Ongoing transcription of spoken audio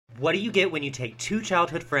What do you get when you take two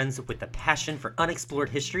childhood friends with a passion for unexplored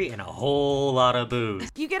history and a whole lot of booze?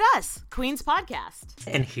 You get us, Queen's Podcast.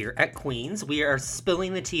 And here at Queen's, we are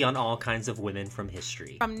spilling the tea on all kinds of women from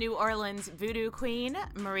history. From New Orleans voodoo queen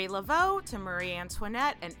Marie Laveau to Marie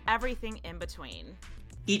Antoinette and everything in between.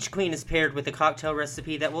 Each queen is paired with a cocktail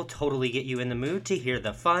recipe that will totally get you in the mood to hear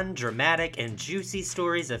the fun, dramatic, and juicy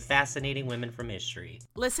stories of fascinating women from history.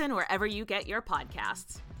 Listen wherever you get your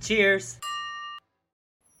podcasts. Cheers!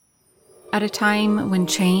 At a time when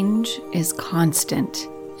change is constant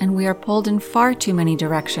and we are pulled in far too many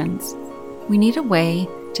directions, we need a way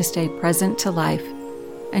to stay present to life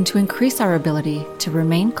and to increase our ability to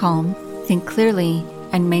remain calm, think clearly,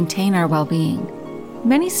 and maintain our well-being.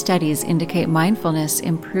 Many studies indicate mindfulness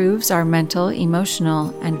improves our mental,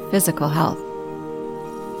 emotional, and physical health.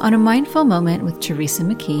 On A Mindful Moment with Teresa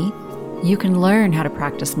McKee, you can learn how to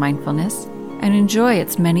practice mindfulness and enjoy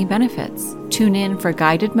its many benefits. Tune in for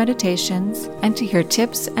guided meditations and to hear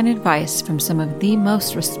tips and advice from some of the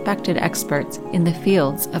most respected experts in the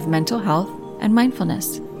fields of mental health and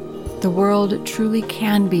mindfulness. The world truly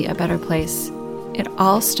can be a better place. It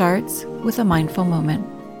all starts with a mindful moment.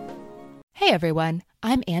 Hey everyone,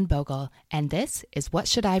 I'm Ann Bogle, and this is What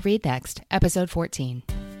Should I Read Next, episode 14.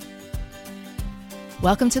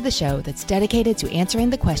 Welcome to the show that's dedicated to answering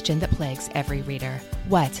the question that plagues every reader.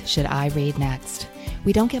 What should I read next?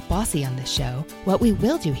 We don't get bossy on this show. What we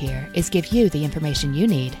will do here is give you the information you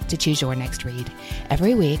need to choose your next read.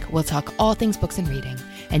 Every week, we'll talk all things books and reading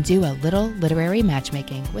and do a little literary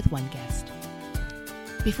matchmaking with one guest.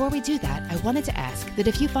 Before we do that, I wanted to ask that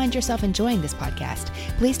if you find yourself enjoying this podcast,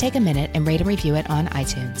 please take a minute and rate and review it on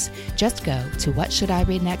iTunes. Just go to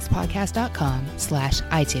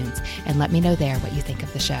whatshouldireadnextpodcast.com/iTunes and let me know there what you think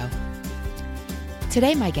of the show.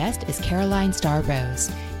 Today, my guest is Caroline Starr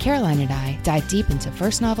Rose. Caroline and I dive deep into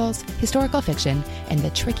verse novels, historical fiction, and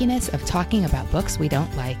the trickiness of talking about books we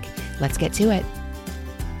don't like. Let's get to it.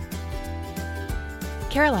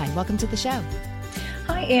 Caroline, welcome to the show.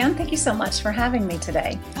 Hi, Anne. Thank you so much for having me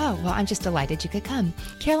today. Oh, well, I'm just delighted you could come.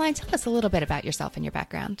 Caroline, tell us a little bit about yourself and your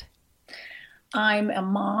background. I'm a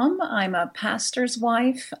mom. I'm a pastor's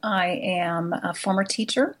wife. I am a former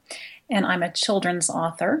teacher, and I'm a children's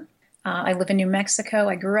author. I live in New Mexico.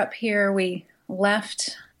 I grew up here. We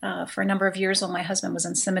left for a number of years while my husband was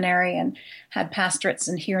in seminary and had pastorates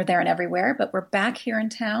and here, there, and everywhere. But we're back here in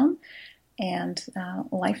town, and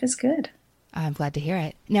life is good. I'm glad to hear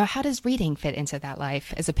it. Now, how does reading fit into that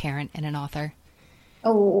life as a parent and an author?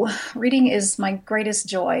 Oh, reading is my greatest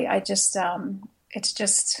joy. It's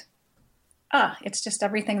just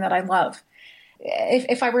everything that I love.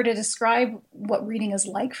 If I were to describe what reading is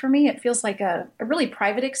like for me, it feels like a really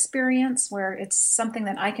private experience where it's something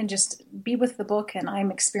that I can just be with the book and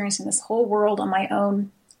I'm experiencing this whole world on my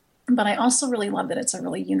own. But I also really love that it's a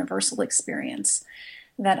really universal experience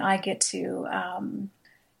that I get to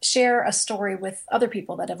share a story with other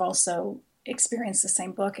people that have also experienced the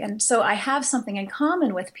same book. And so I have something in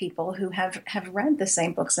common with people who have read the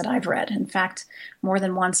same books that I've read. In fact, more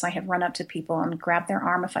than once I have run up to people and grabbed their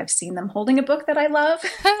arm if I've seen them holding a book that I love.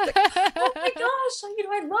 Oh my gosh,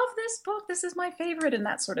 I love this book. This is my favorite, and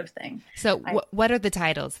that sort of thing. So what are the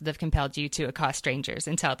titles that have compelled you to accost strangers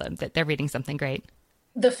and tell them that they're reading something great?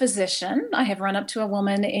 The Physician. I have run up to a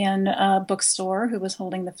woman in a bookstore who was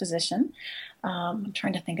holding The Physician. I'm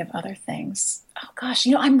trying to think of other things. Oh gosh,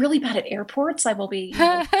 I'm really bad at airports. I will be,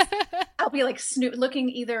 I'll be like looking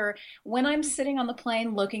either when I'm sitting on the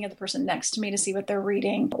plane, looking at the person next to me to see what they're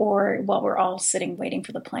reading, or while we're all sitting waiting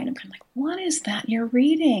for the plane, I'm kind of like, what is that you're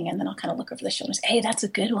reading? And then I'll kind of look over the shoulder and say, hey, that's a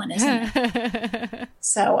good one, isn't it?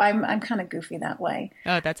 So I'm kind of goofy that way.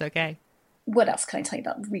 Oh, that's okay. What else can I tell you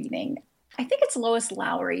about reading? I think it's Lois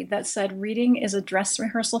Lowry that said reading is a dress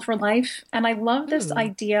rehearsal for life. And I love this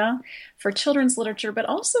idea for children's literature, but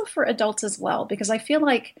also for adults as well, because I feel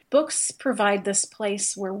like books provide this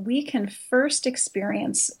place where we can first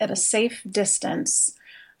experience at a safe distance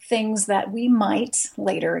things that we might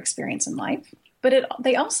later experience in life. But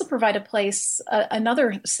they also provide a place,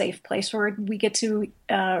 another safe place where we get to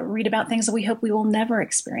read about things that we hope we will never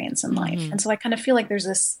experience in life. And so I kind of feel like there's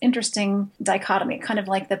this interesting dichotomy, kind of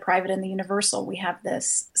like the private and the universal. We have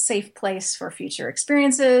this safe place for future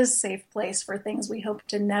experiences, safe place for things we hope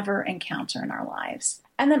to never encounter in our lives.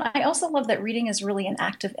 And then I also love that reading is really an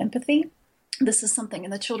act of empathy. This is something in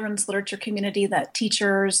the children's literature community that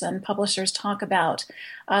teachers and publishers talk about,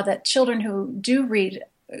 that children who do read,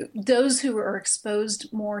 those who are exposed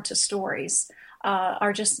more to stories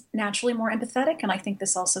are just naturally more empathetic. And I think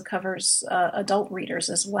this also covers adult readers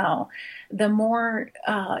as well. The more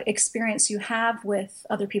experience you have with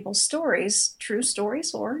other people's stories, true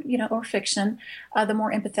stories or, or fiction, the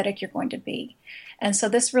more empathetic you're going to be. And so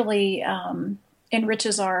this really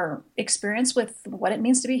enriches our experience with what it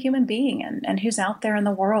means to be a human being and who's out there in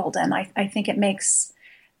the world. And I think it makes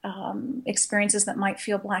experiences that might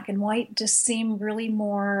feel black and white just seem really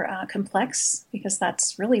more complex, because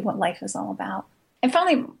that's really what life is all about. And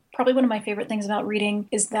finally, probably one of my favorite things about reading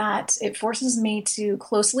is that it forces me to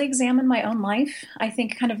closely examine my own life. I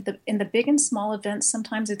think kind of in the big and small events,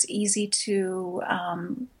 sometimes it's easy to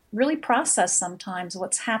really process sometimes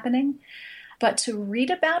what's happening. But to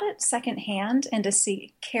read about it secondhand and to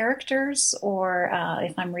see characters, or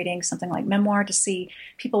if I'm reading something like memoir, to see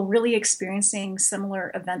people really experiencing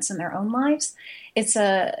similar events in their own lives,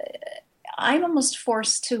 I'm almost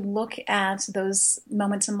forced to look at those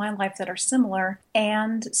moments in my life that are similar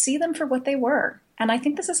and see them for what they were. And I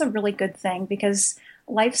think this is a really good thing, because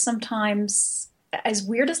life sometimes, as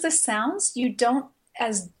weird as this sounds,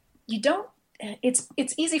 it's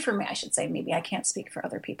easy for me, I should say, maybe I can't speak for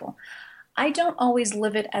other people. I don't always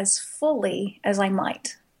live it as fully as I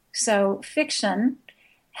might. So fiction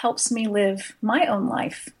helps me live my own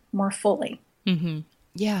life more fully. Mm-hmm.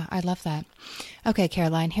 Yeah, I love that. Okay,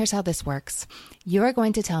 Caroline, here's how this works. You are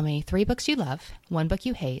going to tell me 3 books you love, 1 book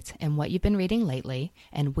you hate, and what you've been reading lately,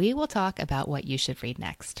 and we will talk about what you should read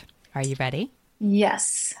next. Are you ready?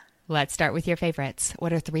 Yes. Let's start with your favorites.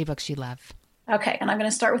 What are 3 books you love? Okay, and I'm going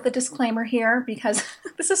to start with a disclaimer here, because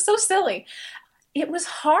this is so silly. It was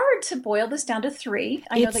hard to boil this down to 3.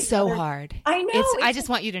 It's so hard. I know. I just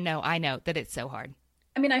want you to know, I know that it's so hard.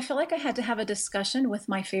 I mean, I feel like I had to have a discussion with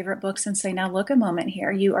my favorite books and say, now look a moment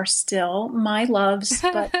here. You are still my loves,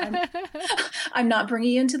 but I'm not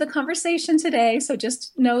bringing you into the conversation today. So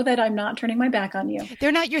just know that I'm not turning my back on you.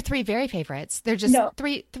 They're not your 3 very favorites. They're just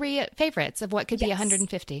three favorites of what could be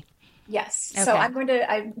 150. Yes. Okay. So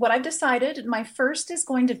what I've decided, my first is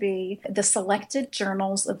going to be the selected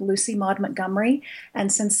journals of Lucy Maud Montgomery.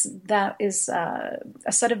 And since that is a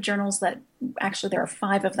set of journals that actually there are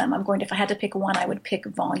 5 of them, if I had to pick one, I would pick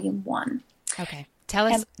volume 1. Okay. Tell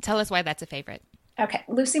us why that's a favorite. Okay.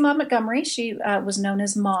 Lucy Maud Montgomery, she was known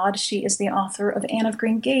as Maud. She is the author of Anne of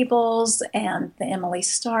Green Gables and the Emily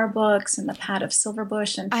Starr books and the Pat of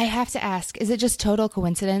Silverbush. And I have to ask, is it just total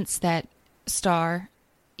coincidence that Starr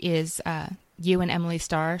is you and Emily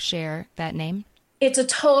Starr share that name? It's a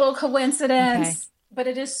total coincidence. Okay. But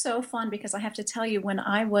it is so fun, because I have to tell you, when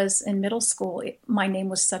I was in middle school, my name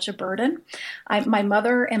was such a burden. My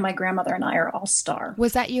mother and my grandmother and I are all Starr.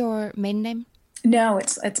 Was that your maiden name? No,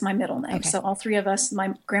 it's my middle name. Okay. So all 3 of us,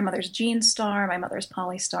 my grandmother's Jean Starr, my mother's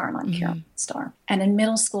Polly Starr, and I'm Carol Starr. And in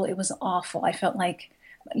middle school, it was awful. I felt like,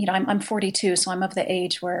 I'm 42, so I'm of the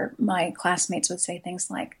age where my classmates would say things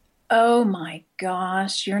like, "Oh my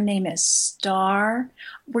gosh, your name is Starr.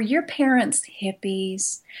 Were your parents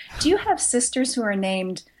hippies? Do you have sisters who are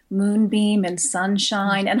named Moonbeam and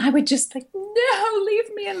Sunshine?" And I would just think, no,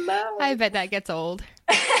 leave me alone. I bet that gets old.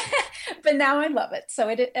 But now I love it. So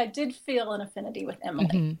I did feel an affinity with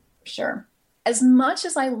Emily, for sure. As much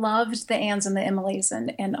as I loved the Annes and the Emilys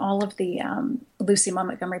and all of the Lucy Maud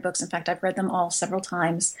Montgomery books, in fact, I've read them all several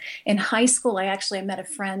times. In high school, I met a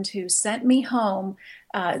friend who sent me home.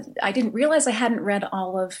 I didn't realize I hadn't read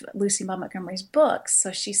all of Lucy Maud Montgomery's books.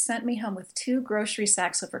 So she sent me home with 2 grocery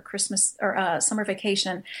sacks over Christmas or summer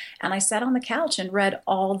vacation. And I sat on the couch and read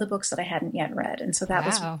all the books that I hadn't yet read. And so that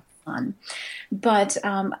was fun. But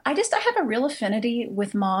I have a real affinity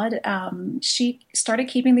with Maud. She started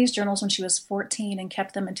keeping these journals when she was 14 and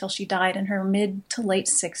kept them until she died in her mid to late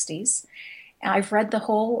 60s. I've read the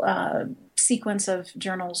whole sequence of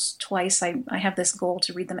journals twice. I have this goal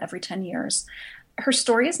to read them every 10 years. Her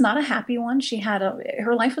story is not a happy one.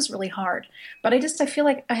 Her life was really hard, but I feel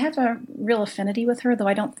like I have a real affinity with her, though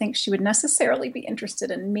I don't think she would necessarily be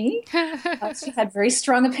interested in me. She had very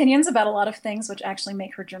strong opinions about a lot of things, which actually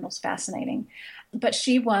make her journals fascinating. But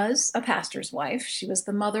she was a pastor's wife. She was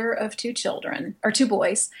the mother of 2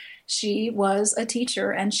 boys. She was a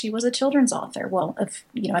teacher, and she was a children's author. Well,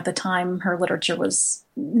 at the time, her literature was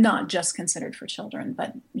not just considered for children,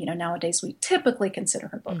 but nowadays we typically consider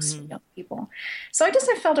her books for young people. So I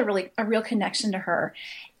felt a real connection to her.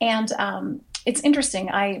 And it's interesting.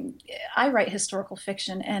 I write historical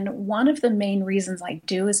fiction, and one of the main reasons I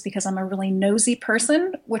do is because I'm a really nosy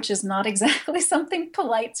person, which is not exactly something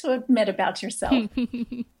polite to admit about yourself.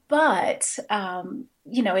 But,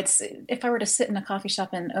 it's if I were to sit in a coffee shop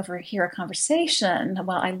and overhear a conversation,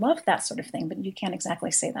 well, I love that sort of thing, but you can't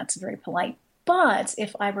exactly say that's very polite. But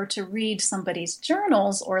if I were to read somebody's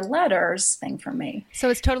journals or letters, thing for me. So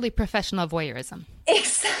it's totally professional voyeurism.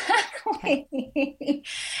 Exactly.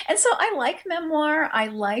 And so I like memoir, I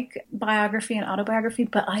like biography and autobiography,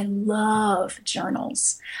 but I love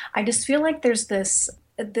journals. I just feel like there's this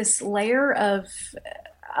layer of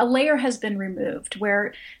a layer has been removed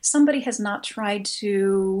where somebody has not tried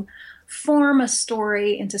to form a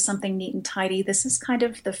story into something neat and tidy. This is kind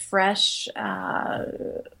of the fresh,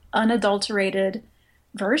 unadulterated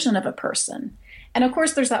version of a person. And of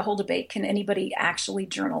course, there's that whole debate. Can anybody actually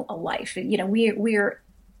journal a life? You know, we're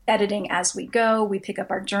editing as we go. We pick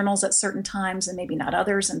up our journals at certain times and maybe not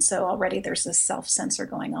others. And so already there's this self-censor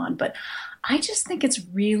going on. But I just think it's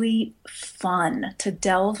really fun to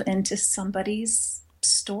delve into somebody's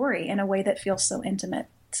story in a way that feels so intimate.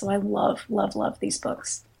 So I love, love, love these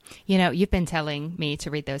books. You know, you've been telling me to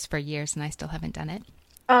read those for years and I still haven't done it.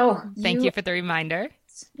 Oh, Thank you for the reminder.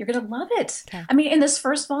 You're going to love it. Okay. I mean, in this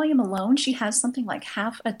first volume alone, she has something like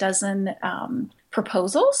half a dozen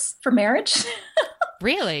proposals for marriage.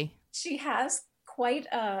 Really? She has quite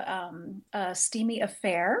a steamy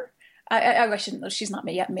affair. I shouldn't know. She's not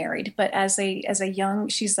yet married, but as a young,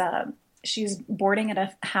 she's boarding at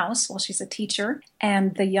a house while she's a teacher,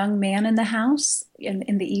 and the young man in the house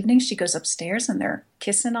in the evening, she goes upstairs and they're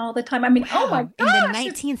kissing all the time. I mean, wow. Oh my In gosh,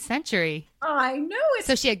 the 19th century. I know it.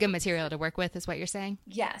 So she had good material to work with, is what you're saying?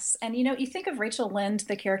 Yes, and you know, you think of Rachel Lynde,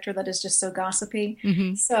 the character that is just so gossipy.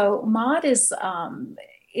 Mm-hmm. So Maud is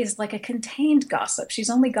like a contained gossip. She's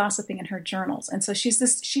only gossiping in her journals. And so she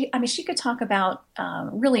could talk about,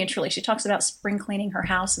 really and truly, she talks about spring cleaning her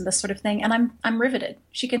house and this sort of thing. And I'm riveted.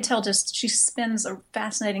 She can tell she spins a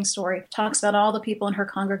fascinating story, talks about all the people in her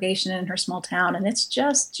congregation in her small town. And it's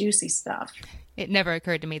just juicy stuff. It never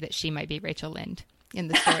occurred to me that she might be Rachel Lynde in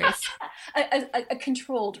the stories. a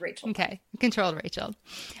controlled Rachel. Okay. Controlled Rachel.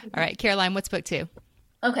 All right. Caroline, what's book 2?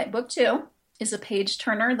 Okay. Book 2 is a page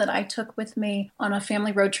turner that I took with me on a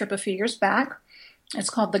family road trip a few years back. It's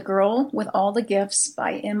called The Girl with All the Gifts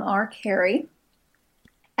by M.R. Carey.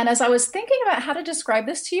 And as I was thinking about how to describe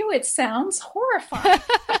this to you, it sounds horrifying.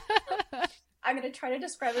 I'm going to try to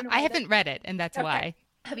describe it. I haven't read it, and that's why.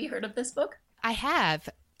 Have you heard of this book? I have.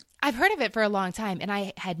 I've heard of it for a long time, and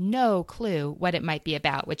I had no clue what it might be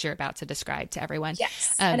about, which you're about to describe to everyone.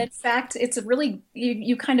 Yes. And in fact, it's a really,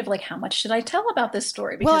 you kind of like, how much should I tell about this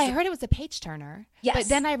story? Because I heard it was a page turner. Yes. But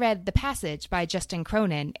then I read The Passage by Justin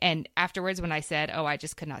Cronin. And afterwards, when I said, I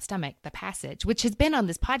just could not stomach The Passage, which has been on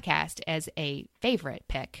this podcast as a favorite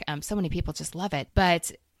pick. So many people just love it.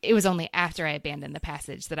 But it was only after I abandoned The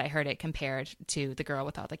Passage that I heard it compared to The Girl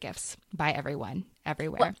with All the Gifts by everyone,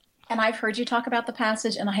 everywhere. Well, and I've heard you talk about The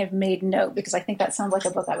Passage, and I have made note because I think that sounds like a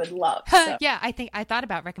book I would love. So. Yeah, I thought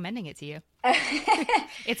about recommending it to you.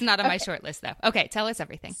 It's not on my short list, though. Okay, tell us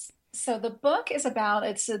everything. So the book is about,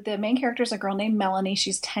 the main character is a girl named Melanie.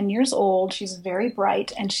 She's 10 years old. She's very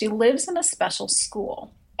bright, and she lives in a special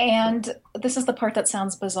school. And this is the part that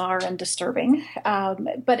sounds bizarre and disturbing,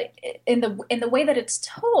 but in the way that it's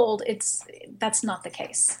told, that's not the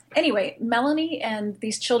case. Anyway, Melanie and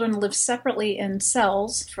these children live separately in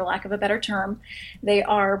cells, for lack of a better term. They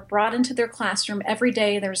are brought into their classroom every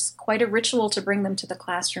day. There's quite a ritual to bring them to the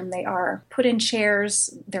classroom. They are put in chairs.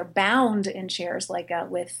 They're bound in chairs, like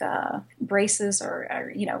with braces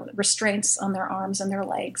or restraints on their arms and their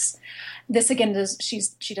legs. This again is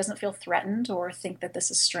she doesn't feel threatened or think that this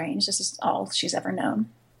is strange. This is all she's ever known.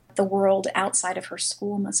 The world outside of her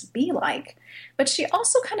school must be like. But she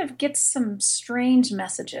also kind of gets some strange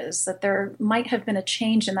messages that there might have been a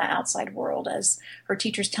change in that outside world as her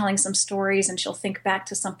teacher's telling some stories, and she'll think back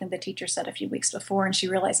to something the teacher said a few weeks before, and she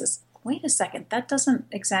realizes, wait a second, that doesn't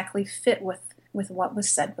exactly fit with what was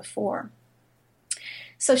said before.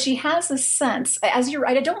 So she has this sense, as you're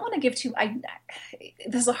right, I don't want to give too,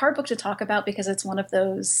 this is a hard book to talk about because it's one of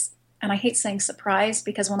those, and I hate saying surprise,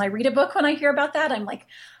 because when I read a book, when I hear about that, I'm like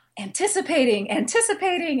anticipating, and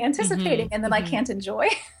then I can't enjoy.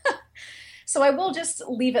 So I will just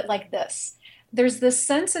leave it like this. There's this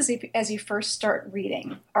sense as you first start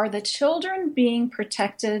reading, are the children being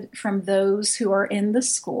protected from those who are in the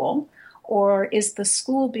school, or is the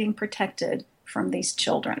school being protected from these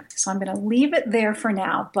children? So I'm going to leave it there for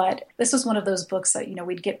now, but this was one of those books that,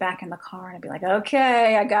 we'd get back in the car and I'd be like,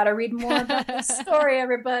 okay, I got to read more about this story,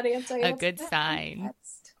 everybody. I'll tell you a good sign.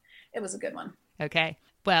 Next. It was a good one. Okay.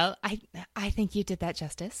 Well, I think you did that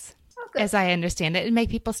justice. Good. As I understand it, and make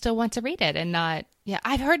people still want to read it and not,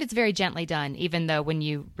 I've heard it's very gently done, even though when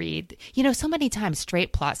you read, so many times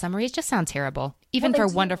straight plot summaries just sound terrible, even for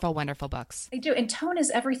wonderful, wonderful books. They do. And tone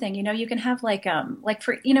is everything. You can have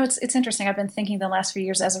it's interesting. I've been thinking the last few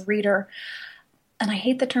years as a reader, and I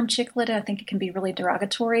hate the term chick lit. I think it can be really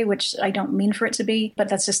derogatory, which I don't mean for it to be, but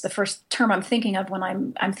that's just the first term I'm thinking of when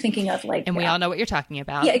I'm thinking of like. And we all know what you're talking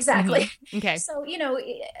about. Yeah, exactly. Mm-hmm. Okay. So,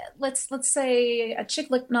 let's say a chick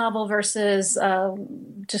lit novel versus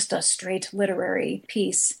just a straight literary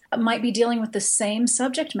piece might be dealing with the same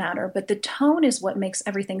subject matter, but the tone is what makes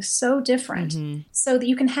everything so different. Mm-hmm. So that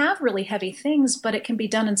you can have really heavy things, but it can be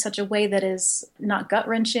done in such a way that is not gut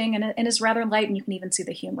wrenching and is rather light, and you can even see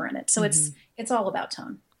the humor in it. So it's all about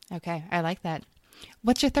tone. Okay, I like that.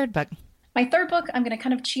 What's your third book? My third book, I'm going to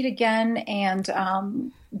kind of cheat again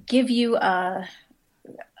and give you a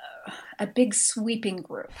big sweeping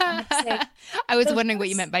group. I was wondering what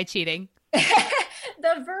you meant by cheating.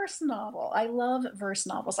 The verse novel. I love verse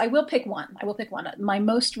novels. I will pick one. My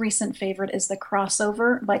most recent favorite is The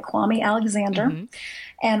Crossover by Kwame Alexander. Mm-hmm.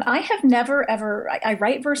 And I have never, ever, I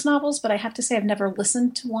write verse novels, but I have to say I've never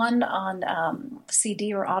listened to one on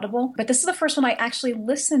CD or Audible. But this is the first one I actually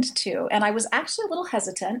listened to. And I was actually a little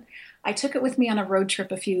hesitant. I took it with me on a road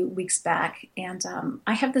trip a few weeks back. And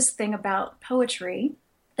I have this thing about poetry,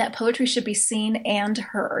 that poetry should be seen and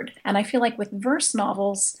heard. And I feel like with verse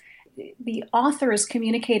novels, the author is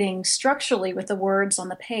communicating structurally with the words on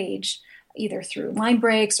the page, either through line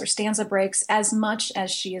breaks or stanza breaks, as much as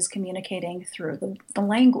she is communicating through the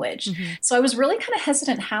language. Mm-hmm. So I was really kind of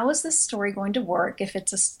hesitant. How is this story going to work? If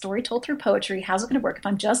it's a story told through poetry, how's it going to work if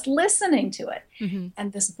I'm just listening to it? Mm-hmm.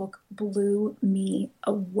 And this book blew me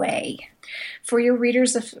away. For your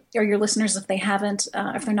readers, or your listeners, if they haven't,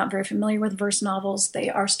 if they're not very familiar with verse novels, they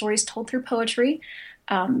are stories told through poetry.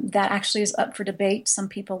 That actually is up for debate. Some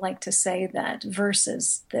people like to say that verse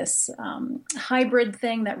is this hybrid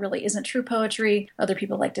thing that really isn't true poetry. Other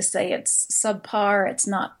people like to say it's subpar. It's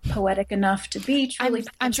not poetic enough to be truly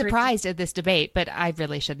poetry. I'm surprised at this debate, but I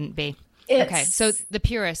really shouldn't be. Okay, so the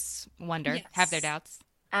purists wonder, yes, have their doubts.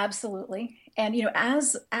 Absolutely. And,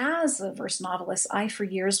 as a verse novelist, I for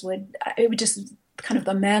years it would just kind of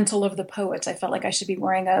the mantle of the poets. I felt like I should be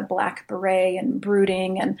wearing a black beret and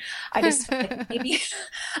brooding. And I just felt like maybe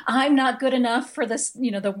I'm not good enough for this,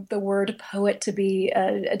 the word poet to be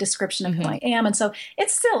a description of who I am. And so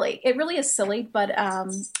it's silly. It really is silly. But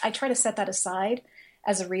I try to set that aside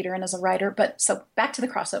as a reader and as a writer. But so back to The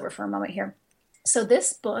Crossover for a moment here. So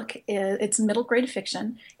this book it's middle grade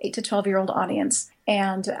fiction, 8 to 12-year-old audience.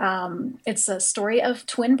 And it's a story of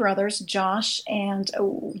twin brothers, Josh and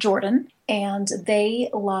Jordan, and they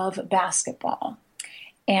love basketball.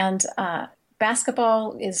 And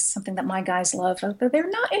basketball is something that my guys love, but they're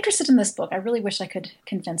not interested in this book. I really wish I could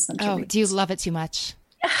convince them to read. Oh, do you love it too much?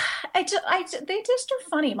 They just are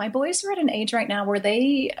funny. My boys are at an age right now where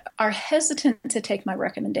they are hesitant to take my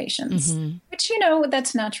recommendations, which,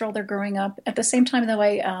 that's natural. They're growing up. At the same time, though,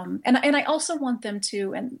 I also want them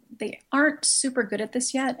to, and they aren't super good at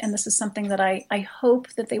this yet, and this is something that I hope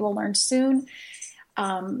that they will learn soon.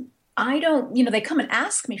 I don't, they come and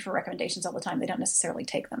ask me for recommendations all the time. They don't necessarily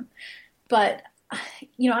take them. But,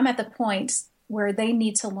 I'm at the point where they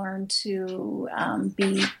need to learn to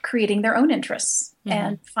be creating their own interests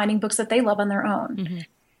and finding books that they love on their own. Mm-hmm.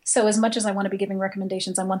 So as much as I want to be giving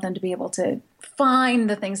recommendations, I want them to be able to find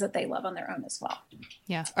the things that they love on their own as well.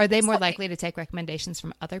 Yeah. Are they more likely to take recommendations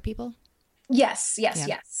from other people? Yes. That's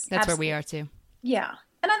Absolutely. where we are too. Yeah.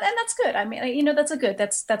 And that's good. I mean,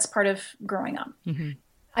 that's part of growing up. Mm-hmm.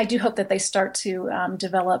 I do hope that they start to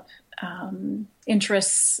develop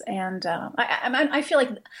interests, and I feel like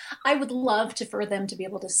I would love for them to be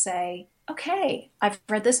able to say, okay, I've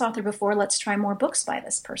read this author before, let's try more books by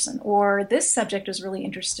this person, or this subject is really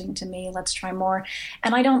interesting to me, let's try more.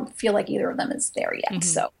 And I don't feel like either of them is there yet.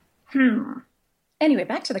 So, Anyway,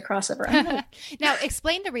 back to The Crossover. Now,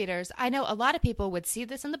 explain to readers, I know a lot of people would see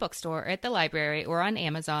this in the bookstore or at the library or on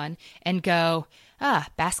Amazon and go,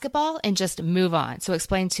 basketball, and just move on. So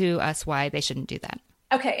explain to us why they shouldn't do that.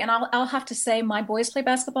 Okay, and I'll have to say my boys play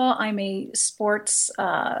basketball. I'm a sports,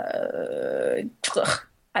 I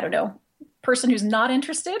don't know, person who's not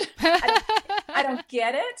interested. I don't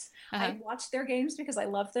get it. I watch their games because I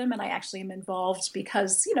love them, and I actually am involved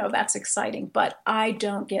because, that's exciting. But I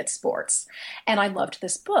don't get sports, and I loved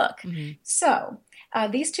this book. Mm-hmm. So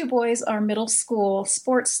these two boys are middle school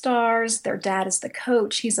sports stars. Their dad is the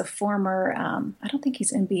coach. He's a former, I don't think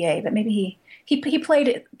he's NBA, but maybe he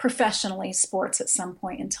played professionally sports at some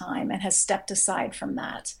point in time and has stepped aside from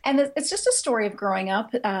that. And it's just a story of growing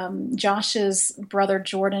up. Josh's brother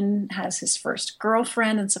Jordan has his first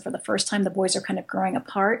girlfriend, and so for the first time, the boys are kind of growing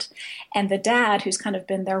apart. And the dad, who's kind of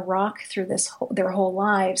been their rock through their whole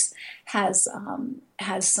lives, has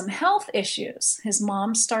some health issues.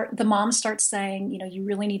 The mom starts saying, you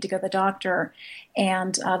really need to go to the doctor,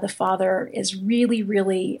 and the father is really,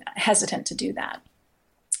 really hesitant to do that.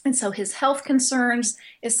 And so his health concerns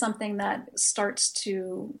is something that starts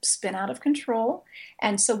to spin out of control.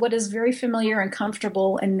 And so what is very familiar and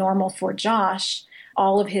comfortable and normal for Josh,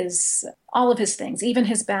 all of his things, even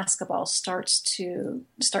his basketball, starts to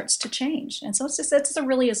change. And so it's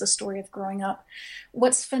really is a story of growing up.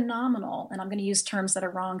 What's phenomenal, and I'm going to use terms that are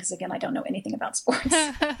wrong because again I don't know anything about sports,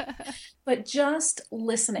 but just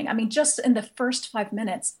listening. I mean, just in the first 5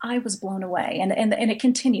 minutes, I was blown away, and it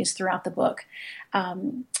continues throughout the book.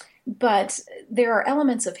 But there are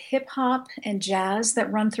elements of hip hop and jazz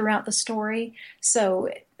that run throughout the story. So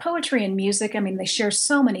poetry and music, I mean, they share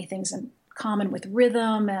so many things in common with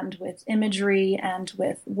rhythm and with imagery and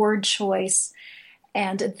with word choice.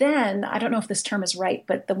 And then, I don't know if this term is right,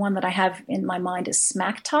 but the one that I have in my mind is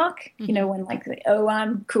smack talk, you know, when like, oh,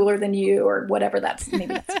 I'm cooler than you or whatever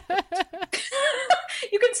maybe that's.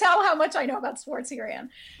 You can tell how much I know about sports here, Anne.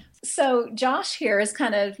 So Josh here is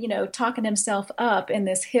kind of, you know, talking himself up in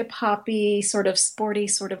this hip hoppy sort of sporty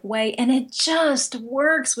sort of way. And it just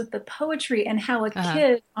works with the poetry and how a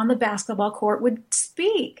kid on the basketball court would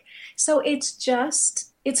speak. So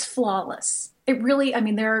it's flawless. It really, I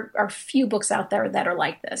mean, there are few books out there that are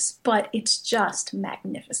like this, but it's just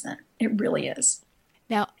magnificent. It really is.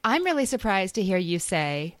 Now, I'm really surprised to hear you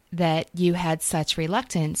say that you had such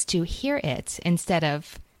reluctance to hear it instead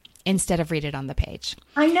of read it on the page.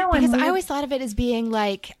 I know. Because I always thought of it as being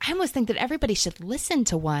like, I almost think that everybody should listen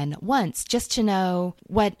to one once just to know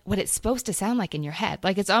what it's supposed to sound like in your head.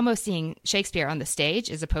 Like it's almost seeing Shakespeare on the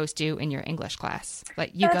stage as opposed to in your English class.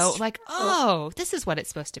 Like you go like, oh, this is what it's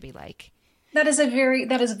supposed to be like. That is very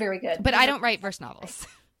good. But I don't write verse novels.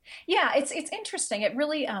 Yeah, it's interesting. It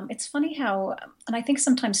really it's funny how, and I think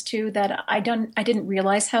sometimes too that I didn't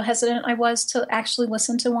realize how hesitant I was to actually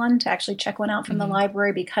listen to one, to actually check one out from the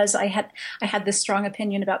library, because I had this strong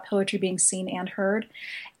opinion about poetry being seen and heard.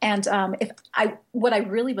 And what I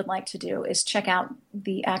really would like to do is check out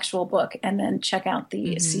the actual book and then check out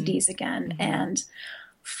the CDs again and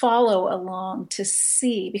follow along to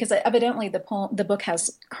see, because evidently the book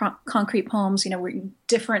has concrete poems, you know, where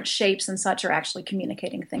different shapes and such are actually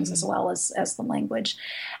communicating things as well as the language.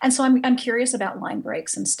 And so I'm curious about line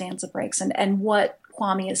breaks and stanza breaks and what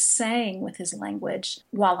Kwame is saying with his language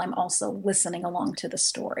while I'm also listening along to the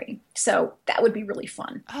story. So that would be really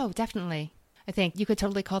fun. Oh, definitely. I think you could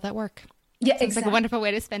totally call that work. Yeah, It's like a wonderful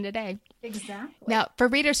way to spend a day. Exactly. Now, for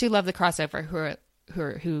readers who love the crossover,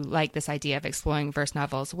 who like this idea of exploring verse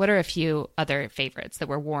novels, what are a few other favorites that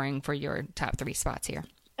were warring for your top 3 spots here?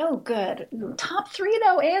 Oh, good. Top 3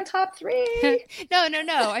 though, and top 3.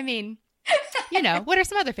 No. I mean, you know, what are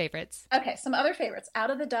some other favorites? Okay, some other favorites. Out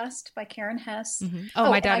of the Dust by Karen Hess. Oh,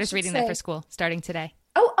 my daughter's reading that for school starting today.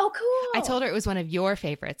 Oh, cool. I told her it was one of your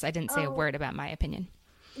favorites. I didn't say a word about my opinion.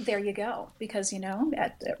 There you go. Because, you know,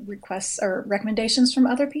 at requests or recommendations from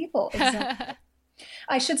other people. Exactly.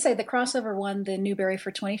 I should say the crossover won the Newbery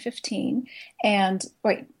for 2015. And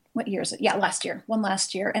wait, what year is it? Yeah, won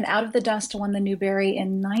last year. And Out of the Dust won the Newbery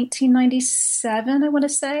in 1997, I want to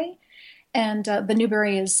say. And the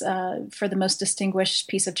Newbery is for the most distinguished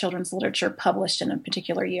piece of children's literature published in a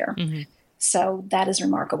particular year. So that is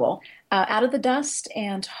remarkable. Out of the Dust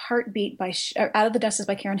and Heartbeat by Out of the Dust is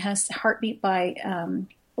by Karen Hess. Heartbeat by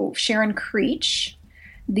Sharon Creech.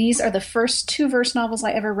 These are the first 2 verse novels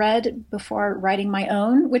I ever read before writing my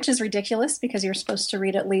own, which is ridiculous because you're supposed to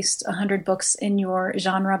read at least 100 books in your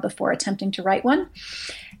genre before attempting to write one.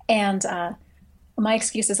 And my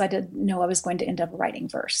excuse is I didn't know I was going to end up writing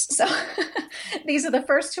verse. So these are the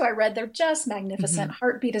first 2 I read. They're just magnificent.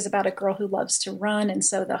 Heartbeat is about a girl who loves to run. And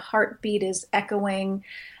so the heartbeat is echoing,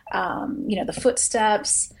 the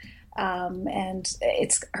footsteps. And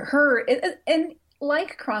it's her. And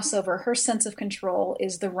like crossover, her sense of control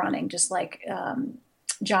is the running, just like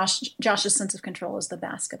Josh's sense of control is the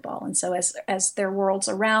basketball. And so as their worlds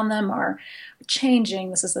around them are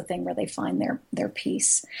changing, this is the thing where they find their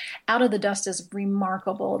peace. Out of the Dust is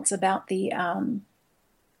remarkable. It's about the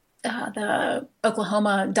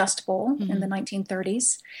Oklahoma Dust Bowl in the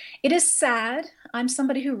 1930s. It is sad. I'm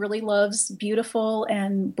somebody who really loves beautiful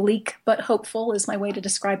and bleak but hopeful is my way to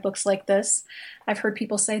describe books like this. I've heard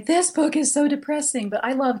people say, this book is so depressing, but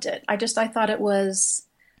I loved it. I thought it was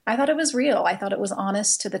real. I thought it was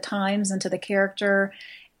honest to the times and to the character.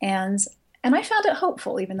 And I found it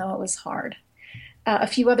hopeful, even though it was hard. A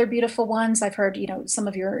few other beautiful ones. I've heard, some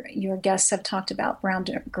of your guests have talked about Brown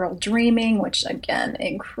Girl Dreaming, which again,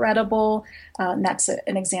 incredible. And that's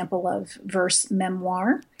an example of verse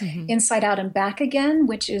memoir. Inside Out and Back Again,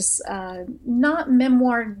 which is not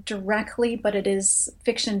memoir directly, but it is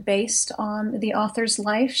fiction based on the author's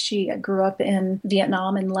life. She grew up in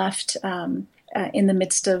Vietnam and left in the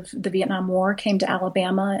midst of the Vietnam War, came to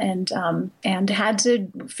Alabama and had to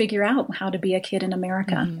figure out how to be a kid in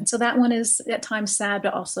America. Mm-hmm. And so that one is at times sad,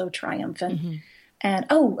 but also triumphant. Mm-hmm. And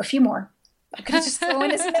a few more. I'm going to just throw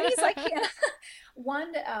in as many as I can.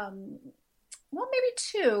 One, well, maybe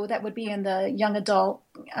two that would be in the young adult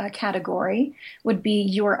category would be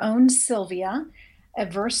Your Own Sylvia, a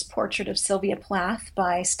verse portrait of Sylvia Plath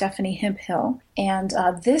by Stephanie Hemphill. And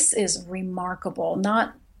this is remarkable.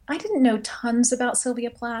 I didn't know tons about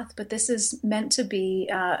Sylvia Plath, but this is meant to be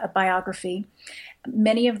a biography.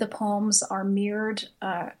 Many of the poems are mirrored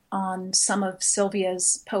on some of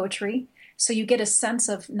Sylvia's poetry. So you get a sense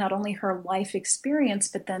of not only her life experience,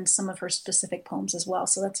 but then some of her specific poems as well.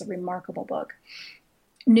 So that's a remarkable book.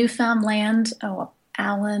 Newfoundland,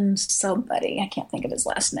 Alan somebody, I can't think of his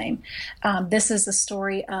last name. This is the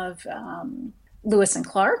story of Lewis and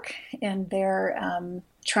Clark and their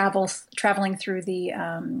traveling through the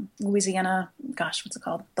Louisiana, what's it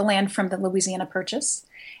called? The land from the Louisiana Purchase.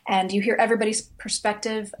 And you hear everybody's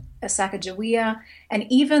perspective, Sacagawea,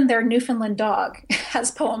 and even their Newfoundland dog has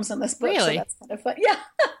poems in this book. Really? So that's kind of fun. Yeah.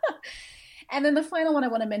 And then the final one I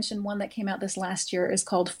want to mention, one that came out this last year, is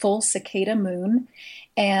called Full Cicada Moon.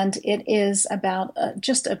 And it is about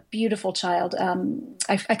just a beautiful child.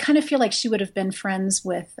 I kind of feel like she would have been friends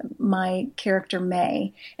with my character,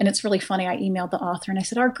 May. And it's really funny. I emailed the author and I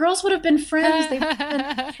said, our girls would have been friends.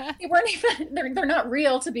 They weren't even, they're not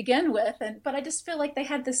real to begin with. But I just feel like they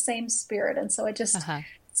had the same spirit. And so it's a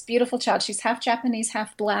beautiful child. She's half Japanese,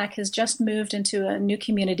 half Black, has just moved into a new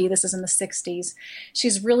community. This is in the 60s.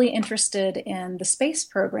 She's really interested in the space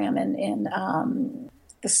program and in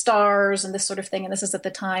the stars and this sort of thing. And this is at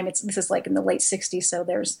the time, this is like in the late 60s. So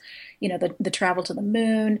there's, the travel to the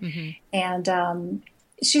moon. Mm-hmm. And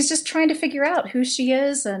she's just trying to figure out who she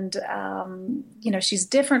is. And, she's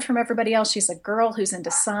different from everybody else. She's a girl who's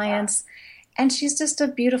into science. And she's just a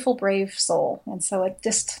beautiful, brave soul. And so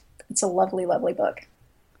it's a lovely, lovely book.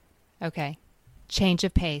 Okay. Change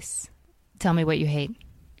of pace. Tell me what you hate.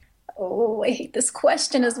 Oh, I hate this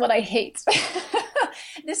question is what I hate.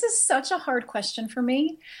 This is such a hard question for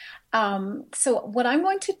me. So what I'm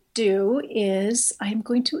going to do is I'm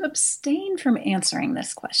going to abstain from answering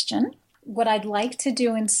this question. What I'd like to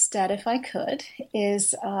do instead, if I could,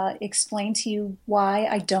 is explain to you why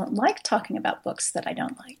I don't like talking about books that I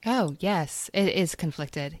don't like. Oh, yes. It is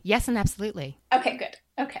conflicted. Yes, and absolutely. Okay, good.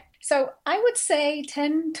 Okay. So I would say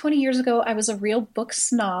 10, 20 years ago, I was a real book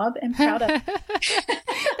snob and proud of it.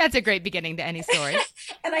 That's a great beginning to any story.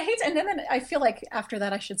 And then I feel like after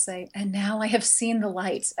that I should say, and now I have seen the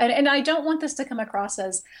light. And I don't want this to come across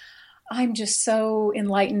as I'm just so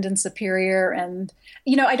enlightened and superior. And,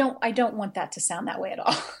 I don't want that to sound that way at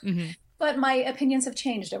all. Mm-hmm. But my opinions have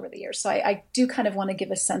changed over the years. So I do kind of want to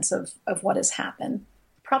give a sense of what has happened.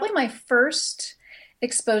 Probably my first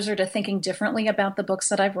exposure to thinking differently about the books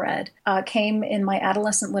that I've read came in my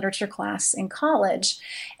adolescent literature class in college.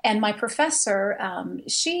 And my professor,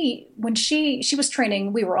 when she was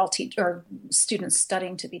training, we were all students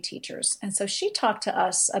studying to be teachers. And so she talked to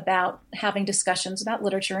us about having discussions about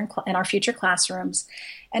literature in our future classrooms.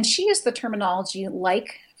 And she used the terminology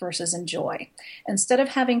like versus enjoy. Instead of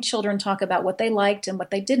having children talk about what they liked and what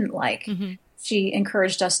they didn't like, mm-hmm. she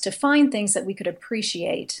encouraged us to find things that we could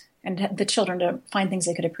appreciate and the children to find things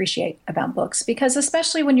they could appreciate about books. Because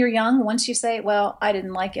especially when you're young, once you say, well, I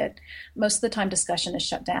didn't like it, most of the time discussion is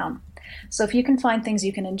shut down. So if you can find things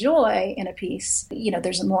you can enjoy in a piece,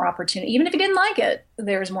 there's more opportunity. Even if you didn't like it,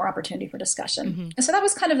 there's more opportunity for discussion. Mm-hmm. And so that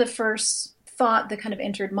was kind of the first thought that kind of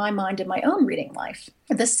entered my mind in my own reading life.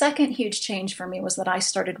 The second huge change for me was that I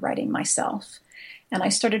started writing myself. And I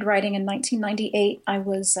started writing in 1998. I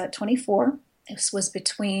was 24. This was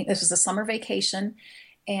a summer vacation.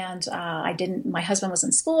 And my husband was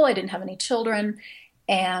in school. I didn't have any children.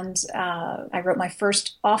 And I wrote my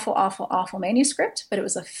first awful, awful, awful manuscript, but it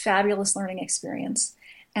was a fabulous learning experience.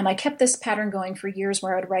 And I kept this pattern going for years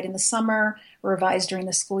where I would write in the summer, revise during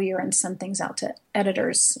the school year, and send things out to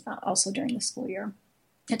editors also during the school year.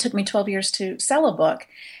 It took me 12 years to sell a book.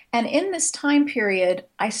 And in this time period,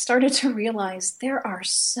 I started to realize there are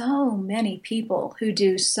so many people who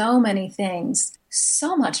do so many things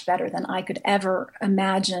so much better than I could ever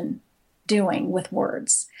imagine doing with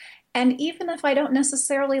words. And even if I don't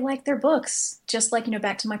necessarily like their books, just like,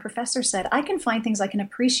 back to my professor said, I can find things I can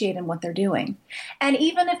appreciate in what they're doing. And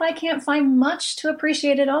even if I can't find much to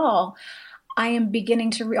appreciate at all, I did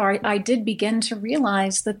begin to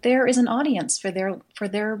realize that there is an audience for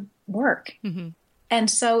their work. Mm-hmm. And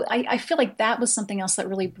so I feel like that was something else that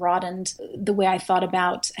really broadened the way I thought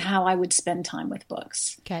about how I would spend time with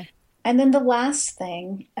books. Okay. And then the last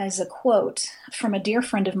thing is a quote from a dear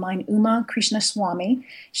friend of mine, Uma Krishnaswamy.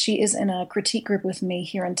 She is in a critique group with me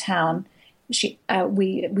here in town.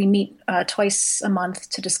 We meet twice a month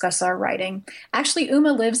to discuss our writing. Actually,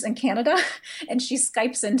 Uma lives in Canada, and she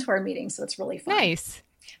Skypes into our meetings, so it's really fun. Nice.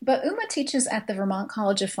 But Uma teaches at the Vermont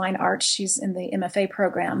College of Fine Arts. She's in the MFA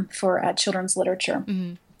program for children's literature.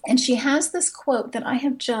 Mm-hmm. And she has this quote that I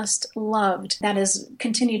have just loved that has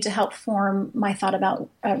continued to help form my thought about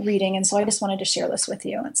reading. And so I just wanted to share this with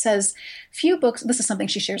you. It says, few books, this is something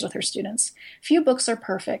she shares with her students, few books are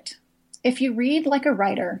perfect. If you read like a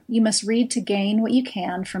writer, you must read to gain what you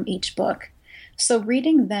can from each book. So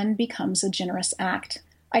reading then becomes a generous act.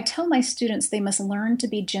 I tell my students they must learn to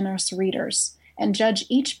be generous readers and judge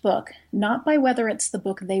each book not by whether it's the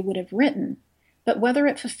book they would have written, but whether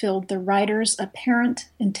it fulfilled the writer's apparent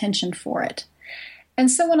intention for it. And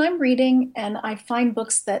so when I'm reading and I find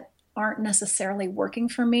books that aren't necessarily working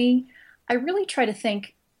for me, I really try to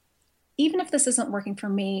think, even if this isn't working for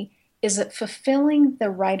me, is it fulfilling the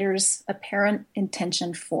writer's apparent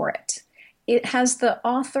intention for it? Has the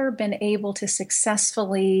author been able to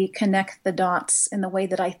successfully connect the dots in the way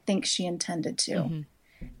that I think she intended to? Mm-hmm.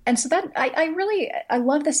 And so that I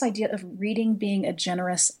love this idea of reading being a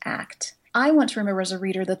generous act. I want to remember as a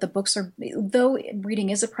reader that the books are, though reading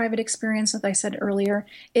is a private experience, as I said earlier,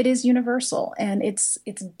 it is universal and it's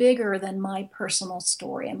bigger than my personal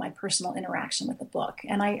story and my personal interaction with the book.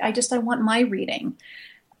 And I want my reading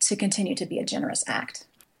to continue to be a generous act.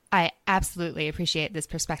 I absolutely appreciate this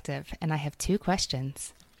perspective. And I have two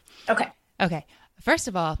questions. Okay. First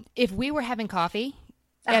of all, if we were having coffee,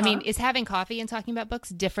 I mean, is having coffee and talking about books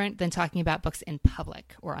different than talking about books in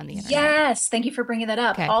public or on the internet? Yes. Thank you for bringing that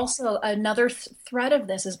up. Okay. Also, another thread of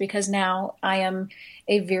this is because now I am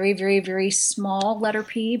a very, very, very small letter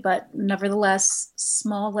P, but nevertheless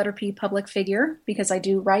small letter P public figure because I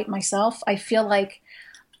do write myself. I feel like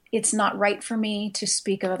it's not right for me to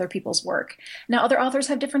speak of other people's work. Now, other authors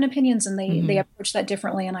have different opinions and they approach that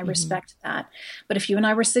differently, and I respect that. But if you and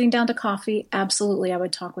I were sitting down to coffee, absolutely, I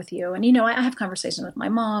would talk with you. And, I have conversations with my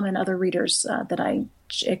mom and other readers that I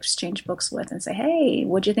exchange books with and say, hey,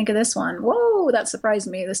 what'd you think of this one? Whoa, that surprised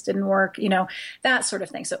me. This didn't work, that sort of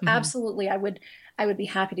thing. So absolutely, I would be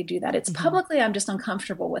happy to do that. It's publicly, I'm just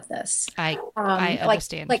uncomfortable with this. I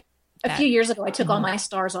understand. A few years ago, I took all my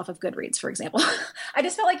stars off of Goodreads, for example. I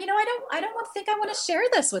just felt like, I don't think I want to share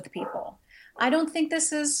this with people. I don't think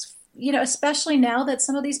this is, especially now that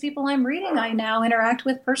some of these people I'm reading, I now interact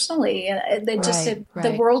with personally. And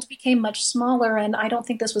the world became much smaller, and I don't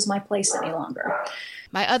think this was my place any longer.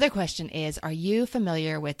 My other question is, are you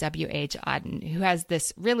familiar with W.H. Auden, who has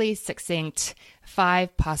this really succinct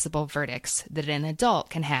 5 possible verdicts that an adult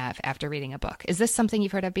can have after reading a book? Is this something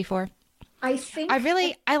you've heard of before? I think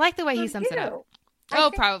I like the way he sums it up.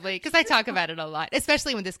 Probably, because I talk about it a lot,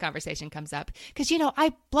 especially when this conversation comes up. Because,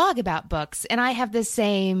 I blog about books, and I have the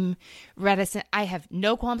same reticence. I have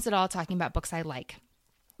no qualms at all talking about books I like.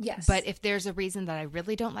 Yes. But if there's a reason that I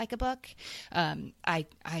really don't like a book, I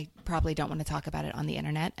probably don't want to talk about it on the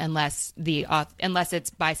internet unless it's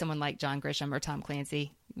by someone like John Grisham or Tom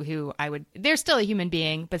Clancy, who they're still a human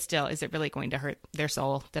being, but still, is it really going to hurt their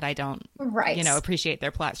soul that I don't, appreciate their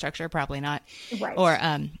plot structure? Probably not. Right. Or,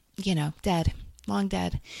 dead, long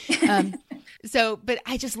dead. But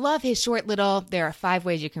I just love his short little, there are 5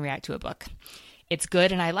 ways you can react to a book. It's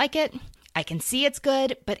good and I like it. I can see it's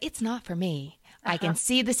good, but it's not for me. I can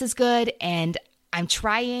see this is good and I'm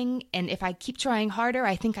trying. And if I keep trying harder,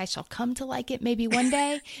 I think I shall come to like it maybe one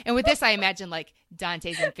day. And with this, I imagine like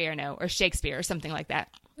Dante's Inferno or Shakespeare or something like that.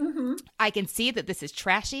 Mm-hmm. I can see that this is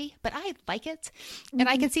trashy, but I like it. And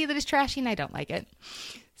I can see that it's trashy and I don't like it.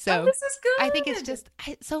 So this is good. I think it's just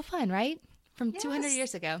so fun, right? From 200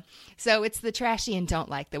 years ago. So it's the trashy and don't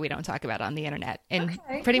like that we don't talk about on the internet. And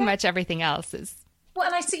pretty much everything else is well,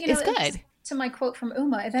 and I see, is good. To my quote from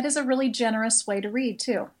Uma, that is a really generous way to read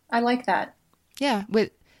too. I like that. Yeah, with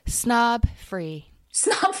snob-free.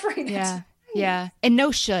 Snob-free. Yeah, yeah. And no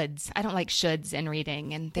shoulds. I don't like shoulds in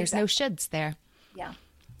reading, and there's no shoulds there. Yeah.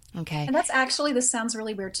 Okay. And this sounds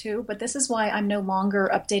really weird too, but this is why I'm no longer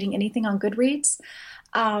updating anything on Goodreads.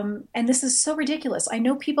 And this is so ridiculous. I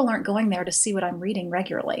know people aren't going there to see what I'm reading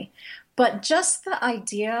regularly, but just the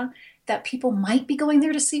idea that people might be going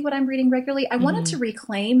there to see what I'm reading regularly. I wanted to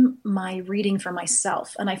reclaim my reading for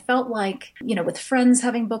myself. And I felt like, with friends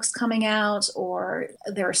having books coming out, or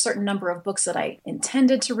there are a certain number of books that I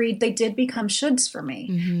intended to read, they did become shoulds for me.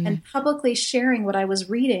 Mm-hmm. And publicly sharing what I was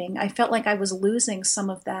reading, I felt like I was losing some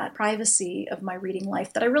of that privacy of my reading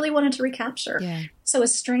life that I really wanted to recapture. Yeah. So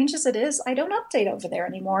as strange as it is, I don't update over there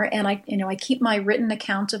anymore. And I keep my written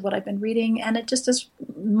account of what I've been reading, and it just is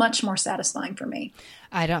much more satisfying for me.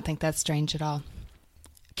 I don't think that's strange at all.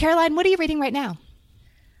 Caroline, what are you reading right now?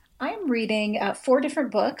 I'm reading 4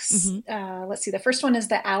 different books. Let's see. The first one is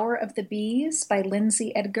The Hour of the Bees by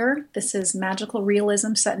Lindsay Edgar. This is magical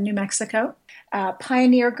realism set in New Mexico.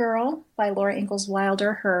 Pioneer Girl by Laura Ingalls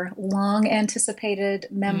Wilder, her long-anticipated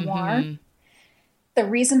memoir. The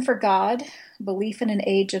Reason for God, Belief in an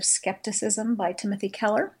Age of Skepticism by Timothy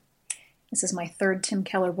Keller. This is my 3rd Tim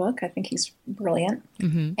Keller book. I think he's brilliant.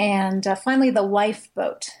 And finally, The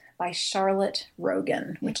Lifeboat by Charlotte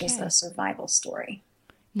Rogan, which is a survival story.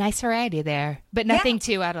 Nice variety there, but nothing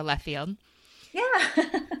too out of left field. Yeah.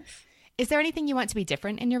 Is there anything you want to be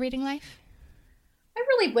different in your reading life? I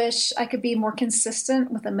really wish I could be more consistent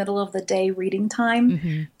with the middle of the day reading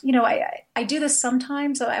time. You know, I do this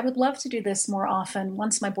sometimes. So I would love to do this more often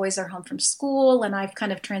once my boys are home from school and I've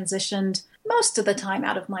kind of transitioned most of the time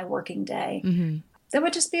out of my working day. That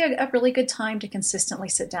would just be a really good time to consistently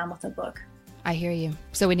sit down with a book. I hear you.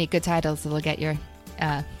 So we need good titles that'll get your...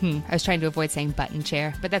 I was trying to avoid saying button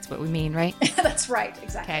chair, but that's what we mean, right? That's right,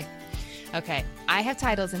 exactly. Okay. I have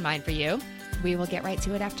titles in mind for you. We will get right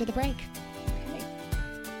to it after the break. Okay.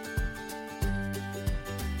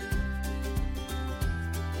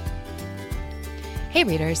 Hey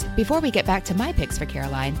readers, before we get back to my picks for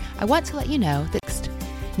Caroline, I want to let you know that...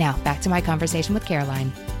 Now, back to my conversation with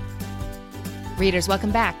Caroline. Readers,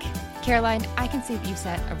 welcome back. Caroline, I can see that you've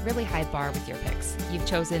set a really high bar with your picks. You've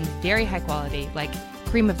chosen very high quality, like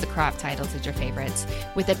cream of the crop titles as your favorites,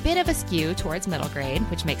 with a bit of a skew towards middle grade,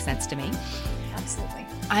 which makes sense to me. Absolutely.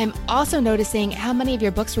 I'm also noticing how many of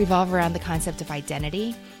your books revolve around the concept of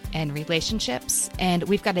identity and relationships, and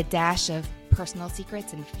we've got a dash of personal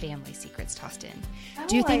secrets and family secrets tossed in.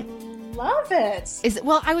 Do you think... I love it.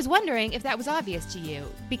 Well, I was wondering if that was obvious to you,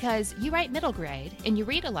 because you write middle grade, and you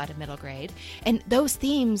read a lot of middle grade, and those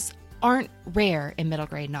themes aren't rare in middle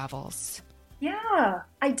grade novels. Yeah.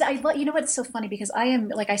 You know what's so funny, because I am,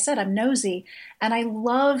 like I said, I'm nosy, and I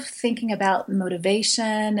love thinking about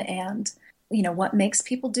motivation and, you know, what makes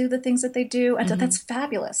people do the things that they do. And that's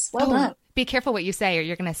fabulous. Well done. Be careful what you say, or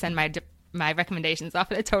you're going to send my recommendations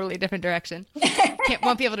off in a totally different direction.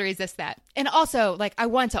 Won't be able to resist that. And also, like, I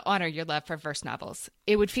want to honor your love for verse novels.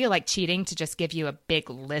 It would feel like cheating to just give you a big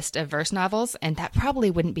list of verse novels, and that probably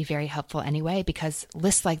wouldn't be very helpful anyway, because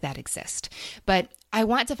lists like that exist. But I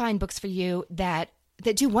want to find books for you that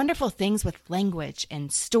do wonderful things with language and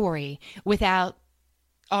story without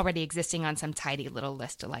already existing on some tidy little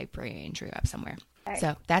list a librarian drew up somewhere. Okay.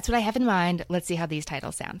 So that's what I have in mind. Let's see how these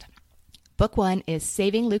titles sound. Book 1 is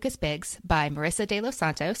Saving Lucas Biggs by Marissa de los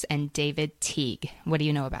Santos and David Teague. What do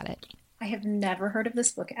you know about it? I have never heard of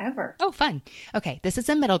this book ever. Oh, fun. Okay, this is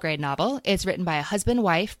a middle grade novel. It's written by a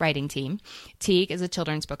husband-wife writing team. Teague is a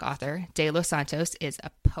children's book author. De los Santos is a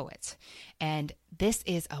poet. And this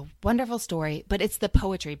is a wonderful story, but it's the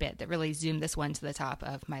poetry bit that really zoomed this one to the top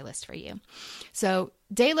of my list for you. So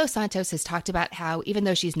De los Santos has talked about how even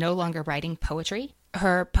though she's no longer writing poetry,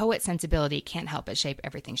 her poet sensibility can't help but shape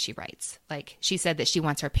everything she writes. Like, she said that she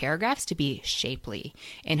wants her paragraphs to be shapely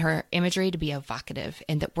and her imagery to be evocative,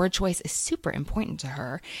 and that word choice is super important to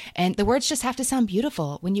her. And the words just have to sound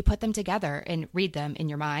beautiful when you put them together and read them in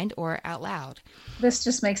your mind or out loud. This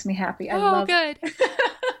just makes me happy. I love it.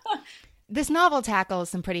 This novel tackles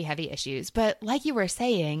some pretty heavy issues, but like you were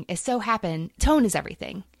saying, as so happened, tone is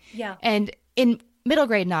everything. Yeah. And in middle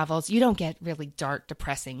grade novels, you don't get really dark,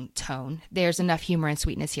 depressing tone. There's enough humor and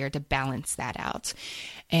sweetness here to balance that out.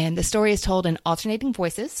 And the story is told in alternating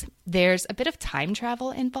voices. There's a bit of time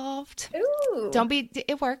travel involved. Ooh.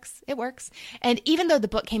 It works. It works. And even though the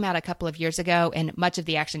book came out a couple of years ago and much of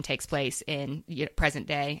the action takes place in present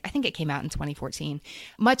day, I think it came out in 2014,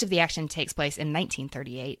 much of the action takes place in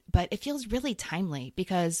 1938, but it feels really timely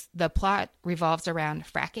because the plot revolves around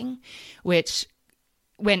fracking, which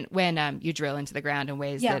when you drill into the ground in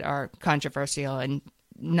ways that are controversial and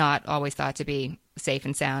not always thought to be safe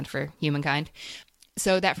and sound for humankind.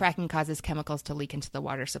 So that fracking causes chemicals to leak into the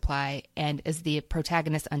water supply. And as the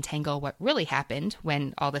protagonists untangle what really happened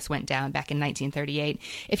when all this went down back in 1938,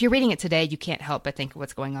 if you're reading it today, you can't help but think of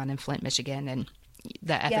what's going on in Flint, Michigan and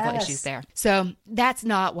the ethical issues there. So that's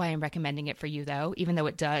not why I'm recommending it for you, though, even though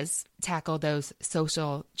it does tackle those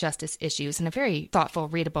social justice issues in a very thoughtful,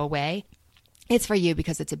 readable way. It's for you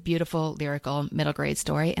because it's a beautiful, lyrical, middle grade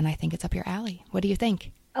story, and I think it's up your alley. What do you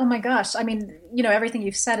think? Oh my gosh. I mean, everything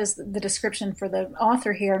you've said is the description for the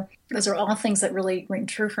author here. Those are all things that really ring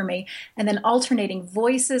true for me. And then alternating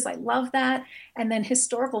voices, I love that. And then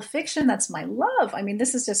historical fiction, that's my love. I mean,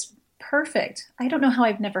 this is just Perfect. I don't know how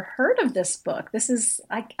I've never heard of this book.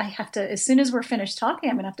 I have to, as soon as we're finished talking,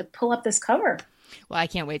 I'm going to have to pull up this cover. Well, I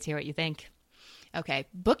can't wait to hear what you think. Okay,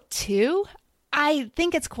 book 2. I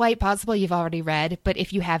think it's quite possible you've already read, but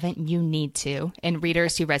if you haven't, you need to. And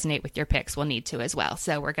readers who resonate with your picks will need to as well.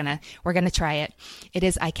 So we're gonna try it. It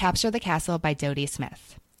is I Capture the Castle by Dodie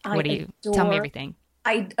Smith. Tell me everything.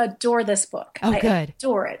 I adore this book. Oh, good. I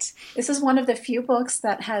adore it. This is one of the few books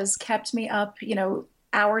that has kept me up,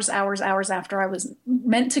 hours after I was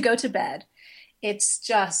meant to go to bed. It's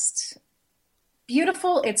just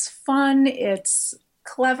beautiful. It's fun. It's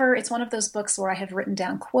clever. It's one of those books where I have written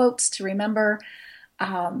down quotes to remember.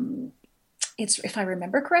 If I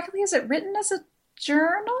remember correctly, is it written as a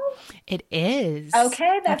journal? It is.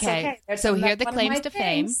 Okay, that's okay. So here are the claims to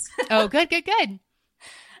fame. Oh, good.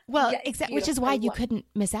 Well, yeah, which is why you couldn't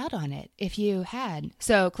miss out on it if you had.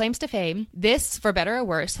 So claims to fame. This, for better or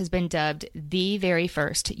worse, has been dubbed the very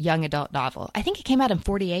first young adult novel. I think it came out in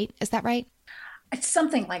 1948. Is that right? It's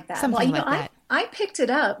something like that. Something like that. I picked it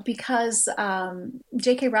up because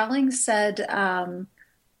J.K. Rowling said,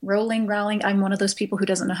 Rowling, I'm one of those people who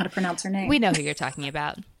doesn't know how to pronounce her name. We know who you're talking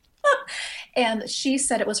about. And she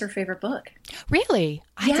said it was her favorite book. Really?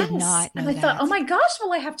 I did not know that. And I thought, oh my gosh,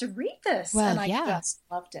 well, I have to read this. Well, and I just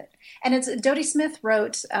loved it. And it's Dodie Smith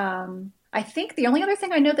wrote, I think the only other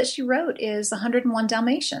thing I know that she wrote is 101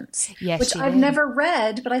 Dalmatians, which I've never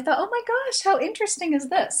read, but I thought, oh my gosh, how interesting is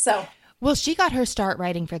this? So. Well, she got her start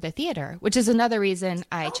writing for the theater, which is another reason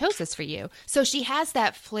I chose this for you. So she has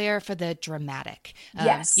that flair for the dramatic,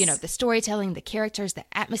 yes. The storytelling, the characters, the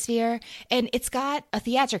atmosphere, and it's got a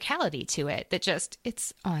theatricality to it that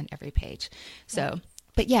it's on every page. So,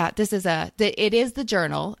 but yeah, it is the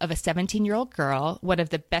journal of a 17-year-old girl, one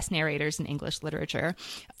of the best narrators in English literature,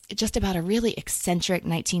 just about a really eccentric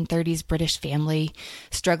 1930s British family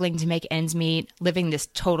struggling to make ends meet, living this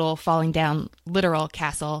total falling down literal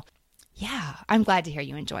castle. Yeah, I'm glad to hear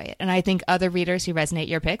you enjoy it. And I think other readers who resonate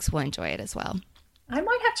your picks will enjoy it as well. I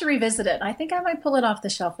might have to revisit it. I think I might pull it off the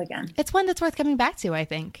shelf again. It's one that's worth coming back to, I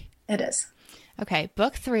think. It is. Okay,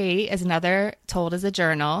 book 3 is another told as a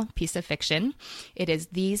journal piece of fiction. It is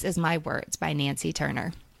These Is My Words by Nancy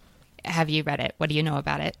Turner. Have you read it? What do you know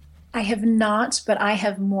about it? I have not, but I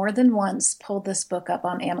have more than once pulled this book up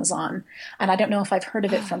on Amazon. And I don't know if I've heard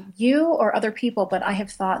of it from you or other people, but I have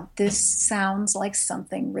thought this sounds like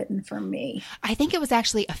something written for me. I think it was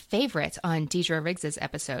actually a favorite on Deidre Riggs's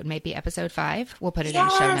episode, maybe episode 5. We'll put it in the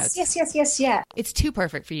show notes. Yes. It's too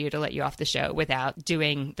perfect for you to let you off the show without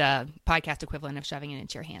doing the podcast equivalent of shoving it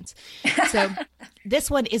into your hands. So this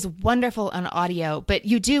one is wonderful on audio, but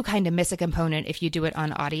you do kind of miss a component if you do it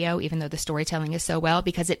on audio, even though the storytelling is so well,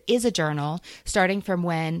 because it is a journal starting from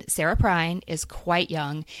when Sarah Prine is quite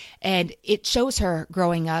young, and it shows her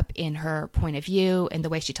growing up in her point of view and the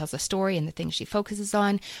way she tells the story and the things she focuses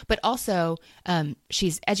on, but also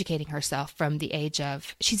she's educating herself from the age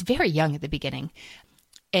of, she's very young at the beginning.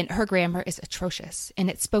 And her grammar is atrocious, and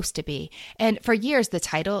it's supposed to be. And for years, the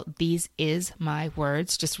title, These Is My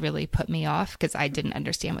Words, just really put me off because I didn't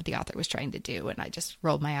understand what the author was trying to do. And I just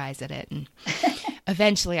rolled my eyes at it. And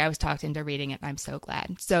eventually I was talked into reading it. And I'm so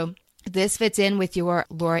glad. So this fits in with your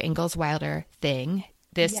Laura Ingalls Wilder thing.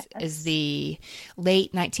 This is the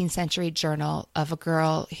late 19th century journal of a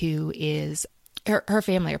girl who is, her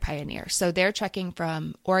family are pioneers. So they're trekking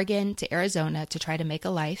from Oregon to Arizona to try to make a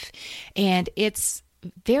life. And it's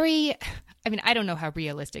very, I don't know how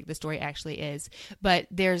realistic the story actually is, but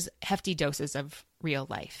there's hefty doses of real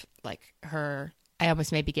life. Like I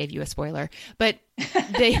almost maybe gave you a spoiler, but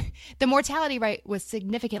the mortality rate was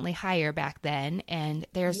significantly higher back then. And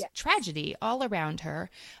there's tragedy all around her.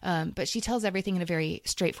 But she tells everything in a very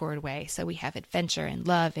straightforward way. So we have adventure and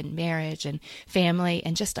love and marriage and family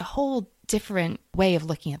and just a whole different way of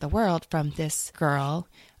looking at the world from this girl,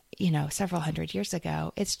 several hundred years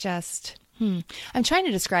ago. It's just, I'm trying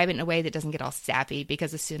to describe it in a way that doesn't get all sappy,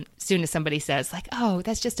 because as soon as somebody says like, oh,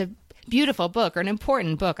 that's just a beautiful book or an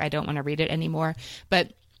important book, I don't want to read it anymore.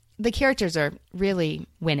 But the characters are really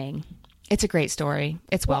winning. It's a great story.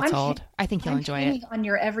 It's well told. I think you'll enjoy it. On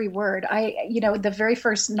your every word. The very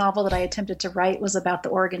first novel that I attempted to write was about the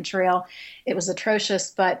Oregon Trail. It was atrocious,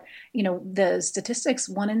 but the statistics,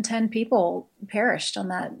 1 in 10 people perished on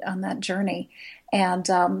that journey. And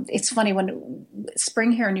it's funny, when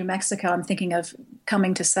spring here in New Mexico, I'm thinking of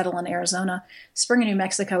coming to settle in Arizona. Spring in New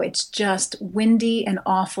Mexico, it's just windy and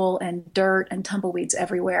awful and dirt and tumbleweeds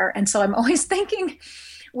everywhere. And so I'm always thinking,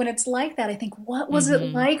 when it's like that, I think, what was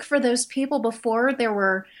it like for those people before there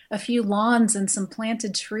were a few lawns and some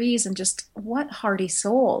planted trees, and just what hardy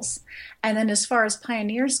souls. And then as far as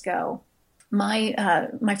pioneers go,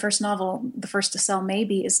 My first novel, The First to Sell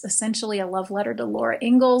Maybe, is essentially a love letter to Laura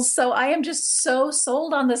Ingalls. So I am just so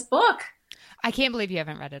sold on this book. I can't believe you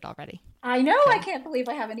haven't read it already. I know. Okay. I can't believe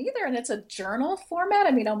I haven't either. And it's a journal format.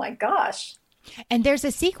 I mean, oh my gosh. And there's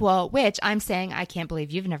a sequel, which I'm saying I can't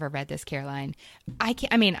believe you've never read this, Caroline.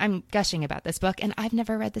 I'm gushing about this book, and I've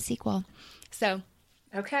never read the sequel. So,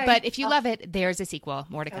 okay. But if you love it, there's a sequel.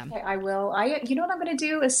 More to come. Okay, I will. You know what I'm going to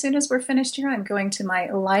do as soon as we're finished here? I'm going to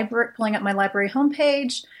my library, pulling up my library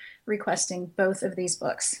homepage, requesting both of these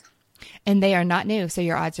books. And they are not new, so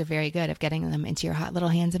your odds are very good of getting them into your hot little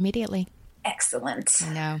hands immediately. Excellent.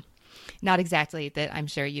 I know. Not exactly that I'm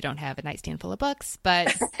sure you don't have a nightstand full of books,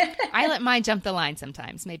 but I let mine jump the line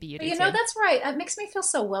sometimes. Maybe you do too. That's right. It makes me feel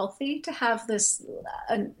so wealthy to have this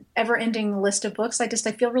ever-ending list of books. I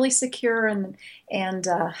feel really secure and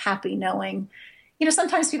happy knowing.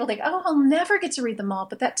 Sometimes people think, oh, I'll never get to read them all.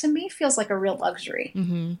 But that to me feels like a real luxury.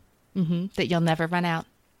 Mm-hmm. Mm-hmm. That you'll never run out.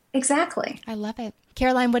 Exactly. I love it.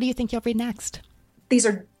 Caroline, what do you think you'll read next?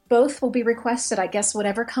 Both will be requested, I guess,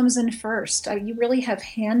 whatever comes in first. You really have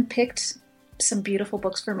handpicked some beautiful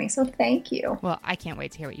books for me, so thank you. Well, I can't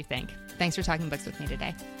wait to hear what you think. Thanks for talking books with me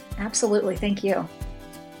today. Absolutely. Thank you.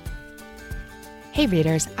 Hey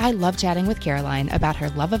readers, I love chatting with Caroline about her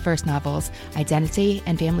love of verse novels, identity,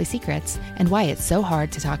 and family secrets, and why it's so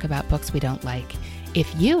hard to talk about books we don't like. If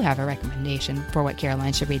you have a recommendation for what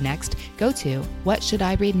Caroline should read next, go to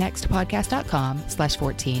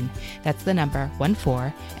whatshouldireadnextpodcast.com/14. That's the number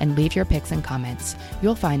 14, and leave your picks and comments.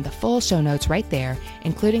 You'll find the full show notes right there,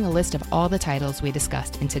 including a list of all the titles we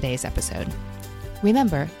discussed in today's episode.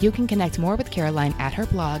 Remember, you can connect more with Caroline at her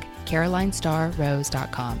blog,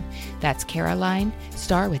 carolinestarrose.com. That's Caroline,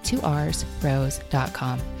 star with 2 R's,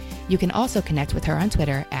 rose.com. You can also connect with her on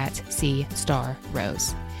Twitter at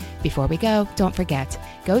 @cstarrose. Before we go, don't forget,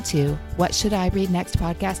 go to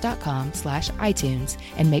whatshouldireadnextpodcast.com/iTunes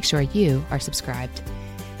and make sure you are subscribed.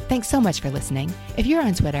 Thanks so much for listening. If you're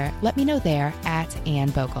on Twitter, let me know there at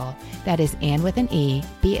Anne Bogle. That is Anne with an E,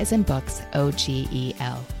 B as in books,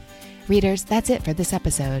 OGEL. Readers, that's it for this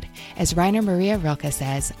episode. As Rainer Maria Rilke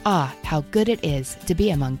says, how good it is to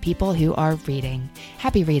be among people who are reading.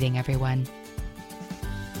 Happy reading, everyone.